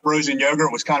frozen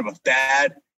yogurt was kind of a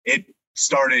fad. It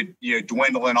started,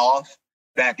 dwindling off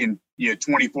back in,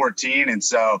 2014. And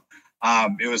so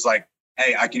it was like,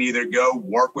 hey, I can either go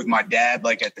work with my dad,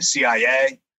 like at the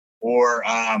CIA, or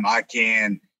I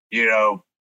can,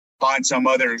 find some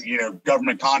other,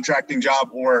 government contracting job,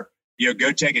 or,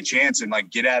 go take a chance and like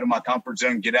get out of my comfort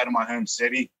zone, get out of my home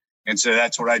city. And so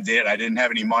that's what I did. I didn't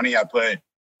have any money. I put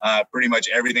pretty much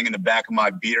everything in the back of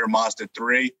my beater Mazda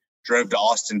 3, drove to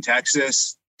Austin,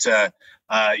 Texas to,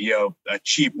 a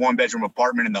cheap 1-bedroom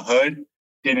apartment in the hood.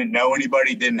 Didn't know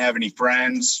anybody, didn't have any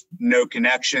friends, no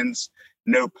connections,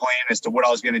 no plan as to what I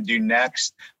was going to do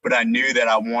next. But I knew that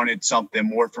I wanted something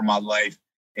more for my life.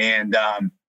 And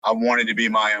I wanted to be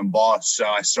my own boss. So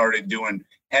I started doing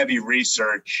heavy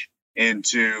research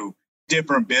into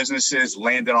different businesses,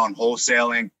 landed on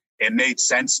wholesaling. It made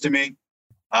sense to me.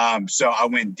 So I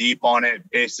went deep on it,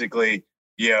 basically,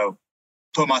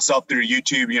 put myself through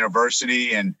YouTube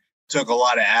University and took a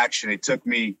lot of action. It took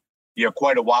me,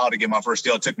 quite a while to get my first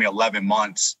deal. It took me 11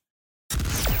 months.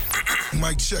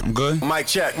 Mic check. I'm good. Mic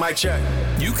check. Mic check.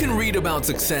 You can read about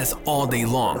success all day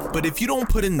long, but if you don't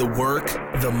put in the work,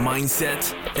 the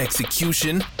mindset,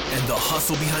 execution, and the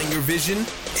hustle behind your vision,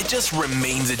 it just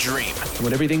remains a dream.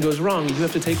 When everything goes wrong, you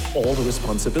have to take all the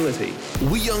responsibility.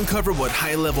 We uncover what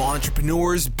high-level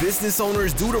entrepreneurs, business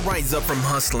owners do to rise up from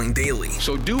hustling daily.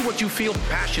 So do what you feel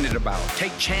passionate about.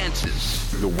 Take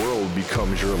chances. The world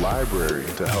becomes your library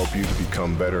to help you to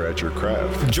become better at your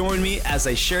craft. Join me as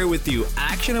I share with you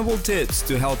actionable tips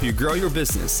to help you grow your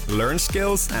business, learn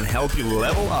skills, and help you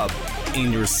level up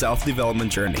in your self-development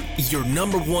journey. Your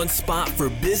number one spot for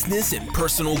business and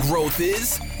personal growth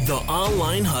is the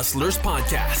Online Hustlers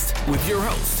Podcast with your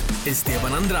host,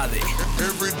 Esteban Andrade.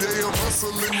 Every day I'm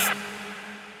hustling.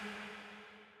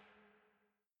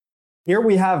 Here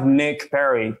we have Nick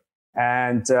Perry.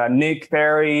 And Nick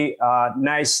Perry,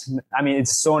 nice. I mean,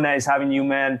 it's so nice having you,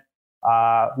 man.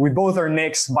 We both are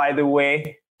Nicks, by the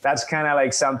way. That's kind of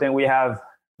like something we have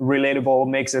relatable,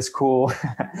 makes us cool.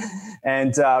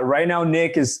 And right now,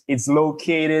 Nick is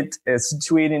located,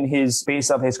 situated in his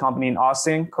base of his company in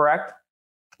Austin, correct?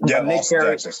 Yeah, Nick Austin,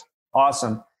 Perry, Texas.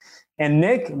 Awesome. And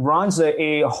Nick runs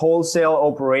a wholesale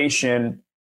operation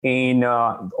in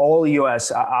all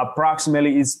U.S.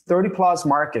 Approximately, it's 30 plus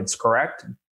markets, correct?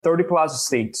 30 plus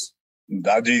states.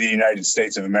 I do the United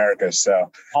States of America.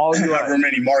 So all however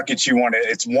many markets you want,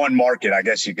 it's one market. I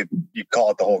guess you call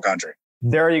it the whole country.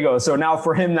 There you go. So now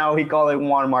for him, now he called it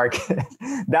one market.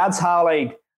 That's how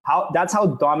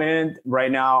dominant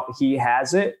right now he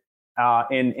has it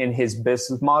in his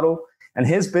business model. And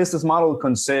his business model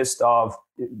consists of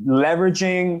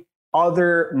leveraging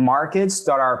other markets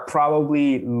that are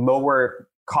probably lower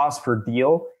cost per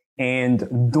deal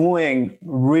and doing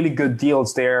really good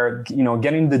deals there,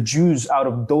 getting the juice out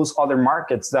of those other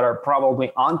markets that are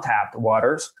probably untapped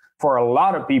waters for a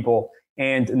lot of people.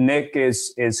 And Nick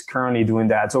is currently doing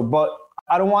that. So, but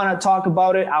I don't want to talk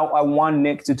about it. I want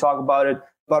Nick to talk about it.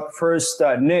 But first,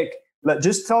 Nick,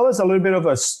 just tell us a little bit of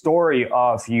a story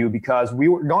of you, because we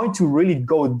were going to really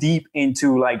go deep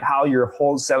into like how you're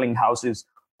wholesaling houses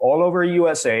all over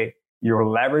USA. You're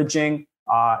leveraging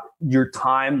your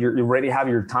time. You already have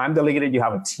your time delegated. You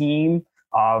have a team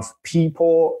of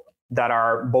people that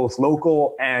are both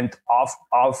local and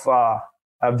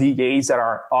VAs that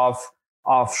are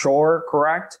offshore,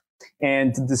 correct?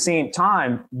 And at the same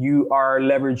time, you are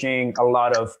leveraging a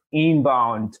lot of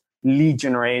inbound lead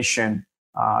generation,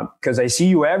 because I see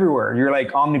you everywhere. You're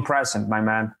like omnipresent, my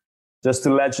man. Just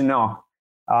to let you know,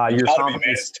 your company.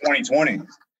 It's 2020.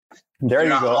 There you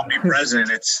go. Omnipresent.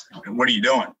 It's what are you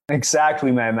doing?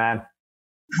 Exactly, my man.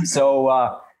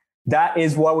 So that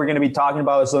is what we're going to be talking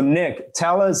about. So Nick,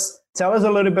 tell us a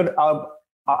little bit about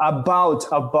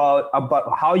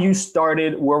how you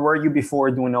started. Where were you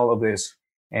before doing all of this?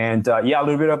 And a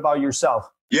little bit about yourself.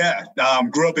 Yeah,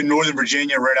 grew up in Northern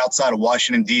Virginia, right outside of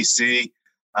Washington, D.C.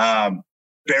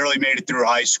 Barely made it through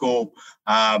high school.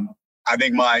 I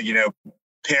think my,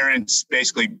 parents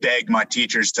basically begged my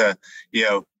teachers to,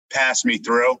 pass me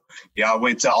through. I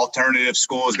went to alternative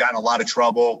schools, got in a lot of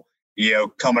trouble,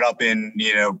 coming up in,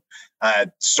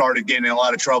 started getting in a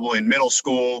lot of trouble in middle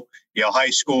school, high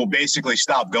school, basically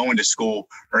stopped going to school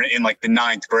or in like the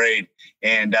 9th grade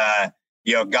and,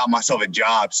 got myself a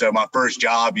job. So my first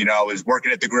job, I was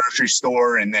working at the grocery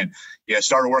store and then,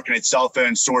 started working at cell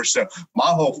phone stores. So my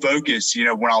whole focus,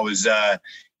 when I was,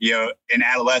 an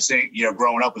adolescent,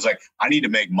 growing up was like, I need to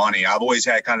make money. I've always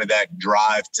had kind of that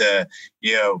drive to,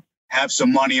 have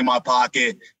some money in my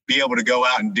pocket, be able to go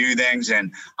out and do things.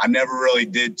 And I never really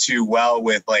did too well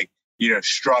with like,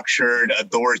 structured,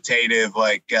 authoritative,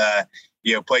 like,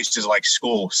 places like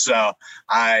school. So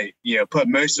I, put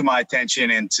most of my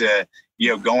attention into,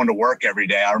 going to work every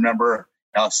day. I remember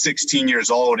I was 16 years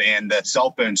old, and the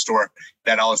cell phone store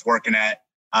that I was working at,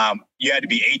 you had to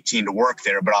be 18 to work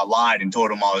there, but I lied and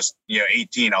told them I was,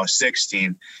 18. I was 16,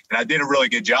 and I did a really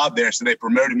good job there. So they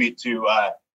promoted me to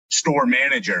store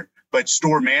manager, but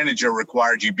store manager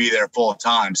required you be there full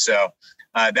time. So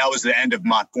that was the end of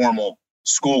my formal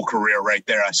school career right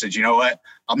there. I said, you know what?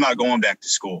 I'm not going back to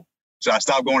school. So I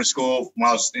stopped going to school when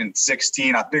I was in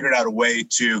 16. I figured out a way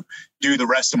to do the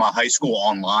rest of my high school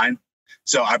online.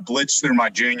 So I blitzed through my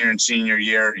junior and senior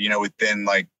year, within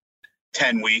like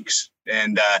 10 weeks.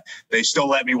 And they still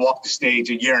let me walk the stage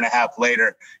a year and a half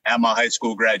later at my high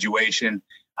school graduation.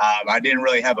 I didn't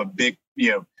really have a big,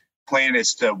 plan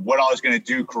as to what I was going to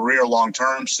do career long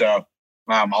term. So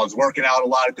I was working out a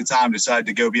lot at the time, decided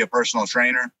to go be a personal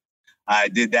trainer. I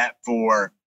did that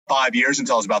for 5 years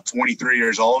until I was about 23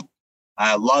 years old.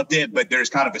 I loved it, but there's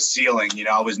kind of a ceiling.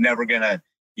 I was never going to,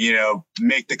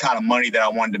 make the kind of money that I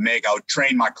wanted to make. I would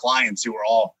train my clients who were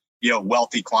all,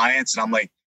 wealthy clients. And I'm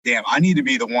like, damn, I need to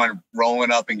be the one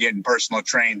rolling up and getting personal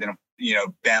trained in a,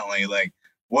 Bentley. Like,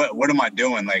 what am I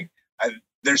doing? Like,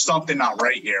 there's something not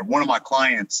right here. One of my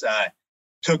clients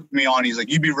took me on. He's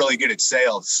like, you'd be really good at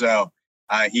sales. So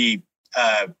he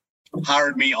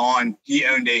hired me on. He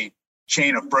owned a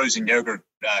chain of frozen yogurt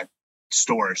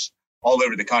stores all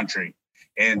over the country.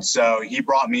 And so he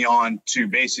brought me on to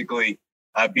basically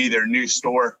be their new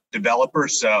store developer.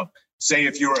 So say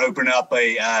if you were opening up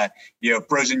a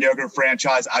frozen yogurt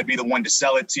franchise, I'd be the one to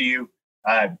sell it to you,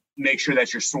 make sure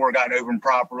that your store got open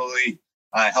properly,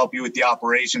 help you with the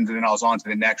operations, and then I was on to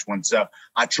the next one. So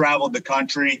I traveled the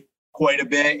country quite a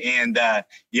bit, and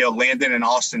landed in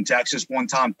Austin, Texas one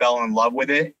time, fell in love with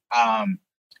it.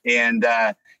 And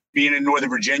being in Northern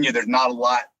Virginia, there's not a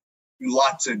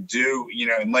lot to do,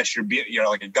 unless you're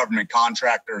like a government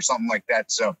contractor or something like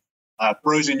that. So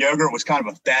frozen yogurt was kind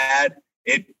of a fad.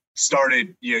 It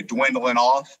started, dwindling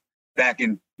off back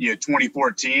in,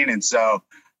 2014. And so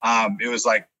it was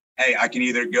like, hey, I can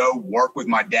either go work with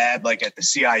my dad, like at the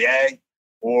CIA,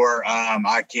 or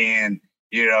I can,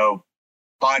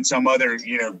 find some other,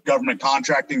 government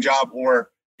contracting job, or,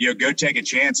 go take a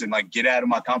chance and like get out of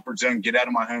my comfort zone, get out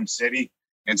of my home city.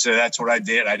 And so that's what I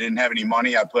did. I didn't have any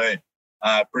money. I put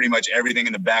pretty much everything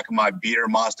in the back of my beater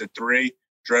Mazda 3,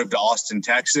 drove to Austin,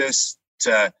 Texas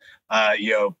to,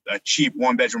 a cheap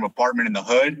 1-bedroom apartment in the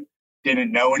hood.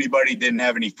 Didn't know anybody, didn't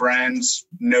have any friends,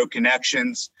 no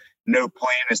connections, no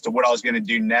plan as to what I was going to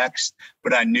do next.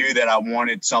 But I knew that I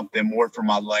wanted something more for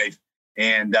my life.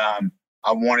 And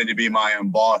I wanted to be my own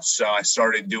boss. So I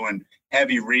started doing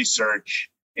heavy research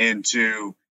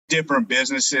into different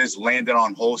businesses, landed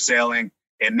on wholesaling.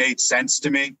 It made sense to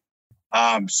me.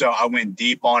 So I went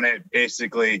deep on it,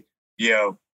 basically,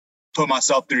 put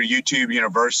myself through YouTube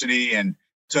University and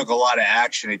took a lot of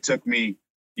action. It took me,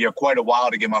 quite a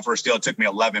while to get my first deal. It took me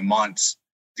 11 months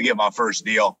to get my first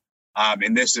deal.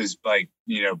 And this is like,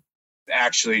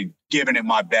 actually giving it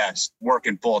my best,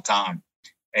 working full time.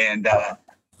 And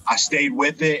I stayed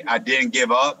with it. I didn't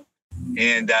give up.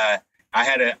 And I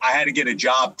had to get a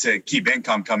job to keep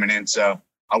income coming in. So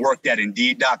I worked at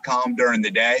Indeed.com during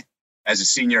the day as a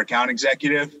senior account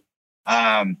executive.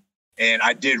 And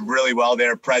I did really well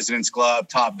there. President's Club,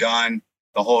 Top Gun,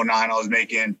 the whole nine. I was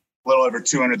making a little over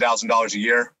 $200,000 a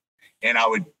year. And I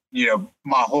would,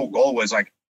 my whole goal was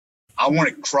like, I want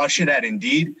to crush it at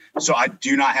Indeed, so I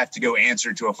do not have to go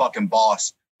answer to a fucking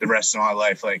boss the rest of my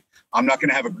life. Like, I'm not going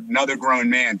to have another grown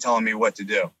man telling me what to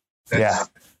do. That's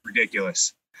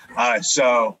ridiculous.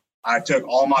 So I took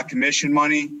all my commission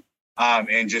money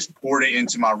and just poured it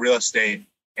into my real estate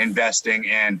investing.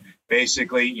 And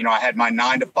basically, I had my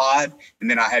 9 to 5, and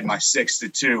then I had my 6 to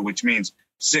 2, which means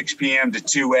 6 p.m. to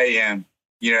 2 a.m.,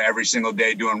 every single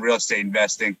day doing real estate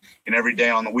investing, and every day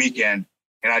on the weekend.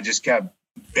 And I just kept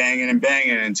banging and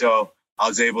banging until I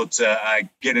was able to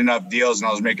get enough deals, and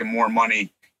I was making more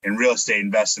money in real estate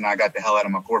investing. I got the hell out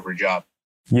of my corporate job.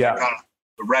 Yeah. Kind of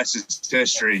the rest is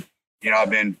history. I've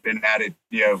been at it,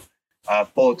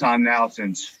 full time now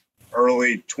since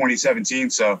early 2017.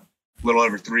 So a little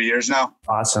over 3 years now.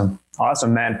 Awesome,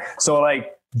 man. So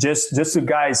like, just to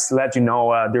guys let you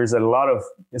know, there's a lot of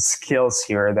skills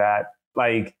here that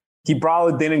like, he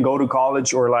probably didn't go to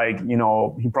college, or like,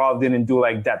 he probably didn't do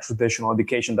like that traditional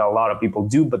education that a lot of people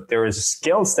do, but there is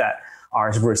skills that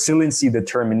are resiliency,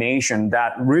 determination,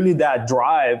 that really that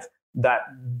drive, that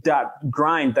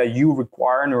grind that you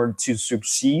require in order to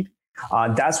succeed.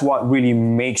 That's what really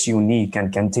makes you unique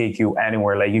and can take you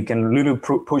anywhere. Like you can literally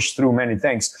push through many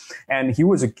things. And he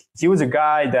was a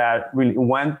guy that really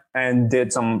went and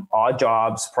did some odd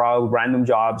jobs, probably random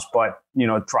jobs, but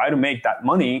try to make that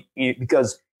money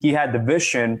because he had the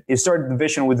vision. He started the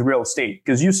vision with real estate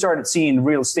because you started seeing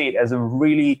real estate as a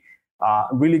really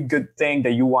good thing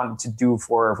that you wanted to do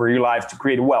for your life to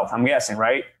create wealth. I'm guessing,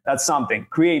 right? That's something.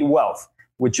 Create wealth,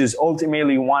 which is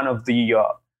ultimately one of the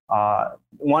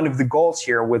goals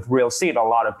here with real estate. A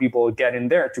lot of people get in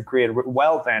there to create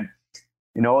wealth, and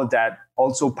that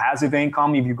also passive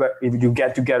income. If you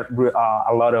get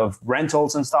a lot of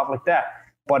rentals and stuff like that.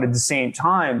 But at the same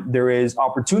time, there is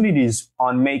opportunities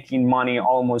on making money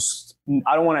almost.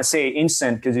 I don't want to say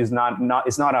instant because it's not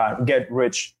a get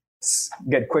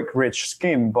quick rich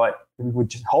scheme. But with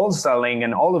wholesaling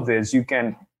and all of this, you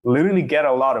can literally get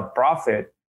a lot of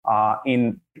profit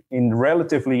in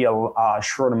relatively a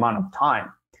short amount of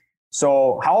time.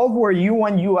 So how old were you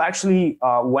when you actually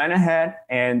went ahead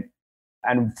and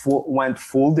went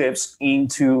full dips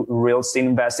into real estate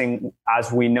investing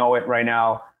as we know it right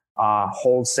now,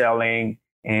 wholesaling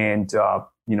and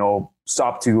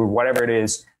stop to or whatever it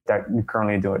is that you're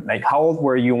currently doing? Like, how old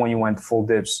were you when you went full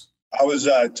dips? I was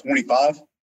 25.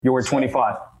 You were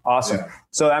 25. Awesome. Yeah.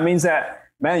 So that means that,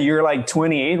 man, you're like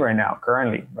 28 right now,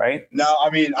 currently, right? No,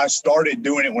 I mean, I started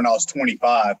doing it when I was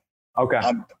 25. Okay.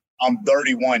 I'm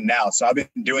 31 now. So I've been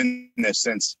doing this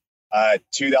since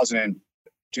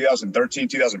 2013,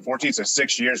 2014. So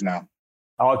 6 years now.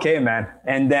 Okay, man.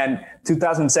 And then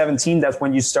 2017, that's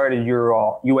when you started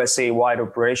your USA-wide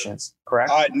operations,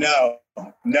 correct? No,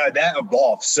 that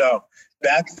evolved. So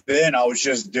back then I was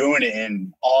just doing it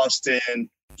in Austin,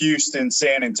 Houston,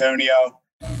 San Antonio.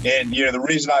 And, the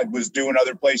reason I was doing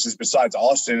other places besides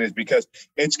Austin is because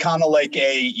it's kind of like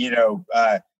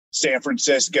San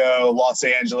Francisco, Los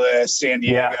Angeles, San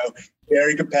Diego,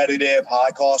 very competitive, high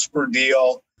cost per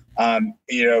deal.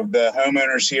 The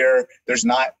homeowners here, it's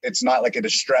not like a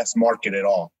distressed market at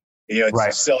all. It's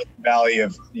right. The Silicon Valley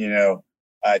of,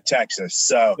 Texas.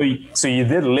 So you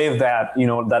did live that,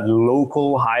 that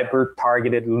local, hyper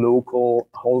targeted, local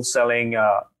wholesaling,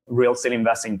 real estate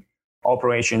investing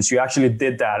operations. You actually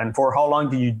did that. And for how long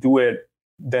did you do it?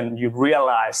 Then you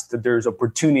realized that there's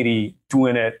opportunity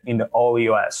doing it in the all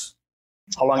US.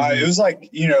 How long? It was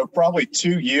like, probably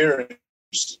 2 years.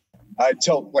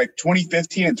 Until like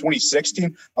 2015 and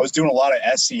 2016, I was doing a lot of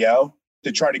SEO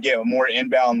to try to get more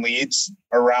inbound leads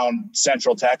around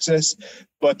Central Texas.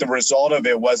 But the result of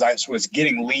it was I was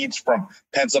getting leads from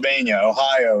Pennsylvania,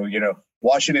 Ohio,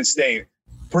 Washington State,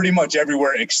 pretty much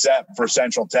everywhere except for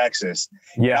Central Texas.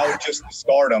 Yeah. I would just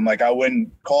discard them. Like I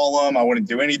wouldn't call them. I wouldn't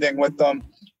do anything with them.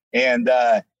 And,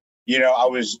 I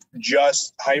was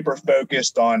just hyper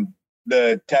focused on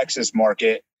the Texas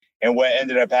market. And what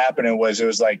ended up happening was it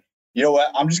was like, you know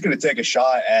what, I'm just going to take a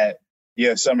shot at,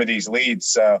 some of these leads.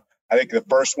 So I think the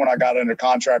first one I got under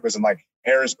contract was in like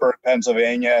Harrisburg,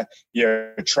 Pennsylvania,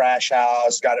 trash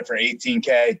house, got it for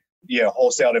 $18K,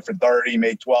 wholesaled it for 30,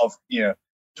 made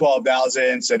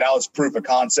 12,000. So that was proof of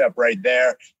concept right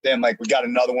there. Then like we got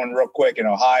another one real quick in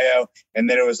Ohio. And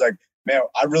then it was like, man,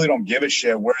 I really don't give a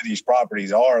shit where these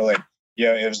properties are. Like,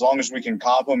 as long as we can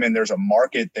comp them and there's a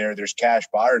market there, there's cash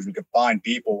buyers, we could find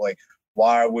people. Like,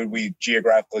 why would we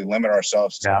geographically limit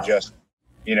ourselves to just,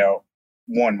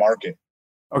 one market?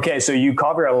 Okay, so you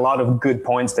covered a lot of good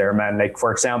points there, man. Like,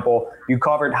 for example, you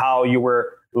covered how you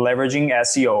were leveraging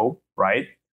SEO, right?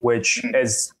 Which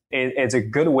is a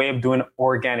good way of doing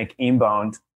organic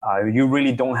inbound. You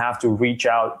really don't have to reach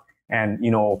out and,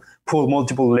 pull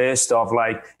multiple lists of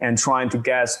and trying to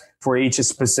guess for each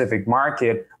specific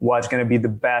market, what's going to be the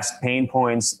best pain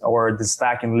points or the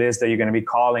stacking list that you're going to be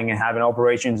calling and having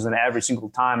operations in every single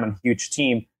time and huge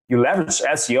team. You leverage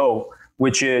SEO,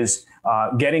 which is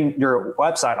getting your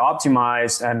website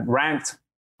optimized and ranked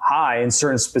high in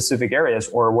certain specific areas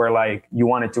or where you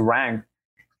want it to rank.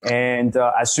 And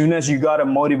as soon as you got a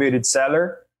motivated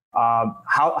seller,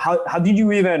 how did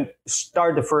you even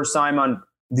start the first time on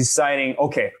deciding,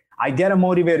 okay, I get a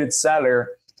motivated seller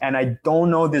and I don't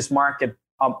know this market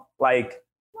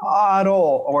at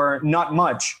all or not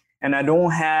much. And I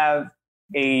don't have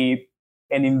an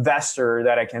investor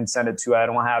that I can send it to. I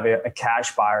don't have a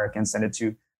cash buyer I can send it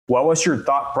to. What was your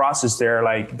thought process there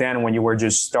then when you were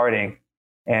just starting?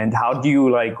 And how do you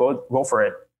go for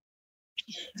it?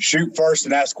 Shoot first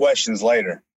and ask questions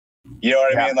later. You know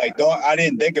what I mean? I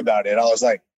didn't think about it. I was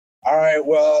like, all right,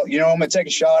 well, I'm going to take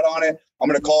a shot on it. I'm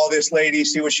going to call this lady,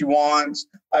 see what she wants.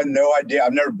 I have no idea.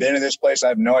 I've never been to this place. I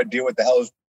have no idea what the hell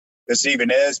this even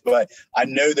is, but I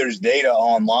know there's data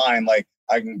online. I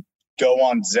can go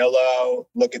on Zillow,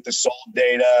 look at the sold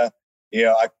data,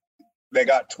 they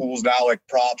got tools now like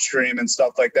PropStream and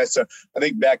stuff like that. So I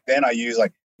think back then I used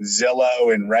like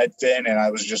Zillow and Redfin, and I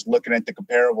was just looking at the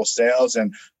comparable sales,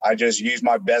 and I just used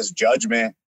my best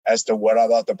judgment as to what I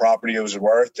thought the property was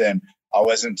worth, and I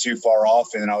wasn't too far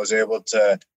off, and I was able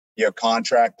to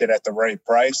contract it at the right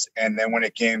price. And then when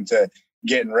it came to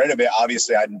getting rid of it,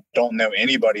 obviously I don't know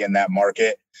anybody in that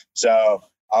market, so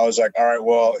I was like, all right,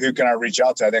 well, who can I reach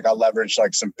out to? I think I leveraged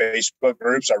like some Facebook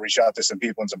groups. I reached out to some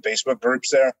people in some Facebook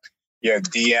groups there,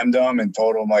 DM'd them and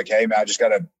told them like, hey man, I just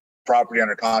got a property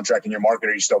under contract in your market.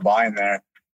 Are you still buying there?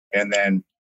 And then,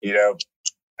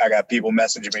 I got people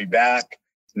messaging me back.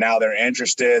 Now they're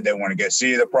interested. They want to go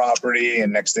see the property.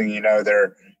 And next thing you know,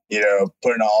 they're,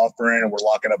 putting an offer in, and we're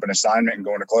locking up an assignment and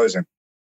going to closing.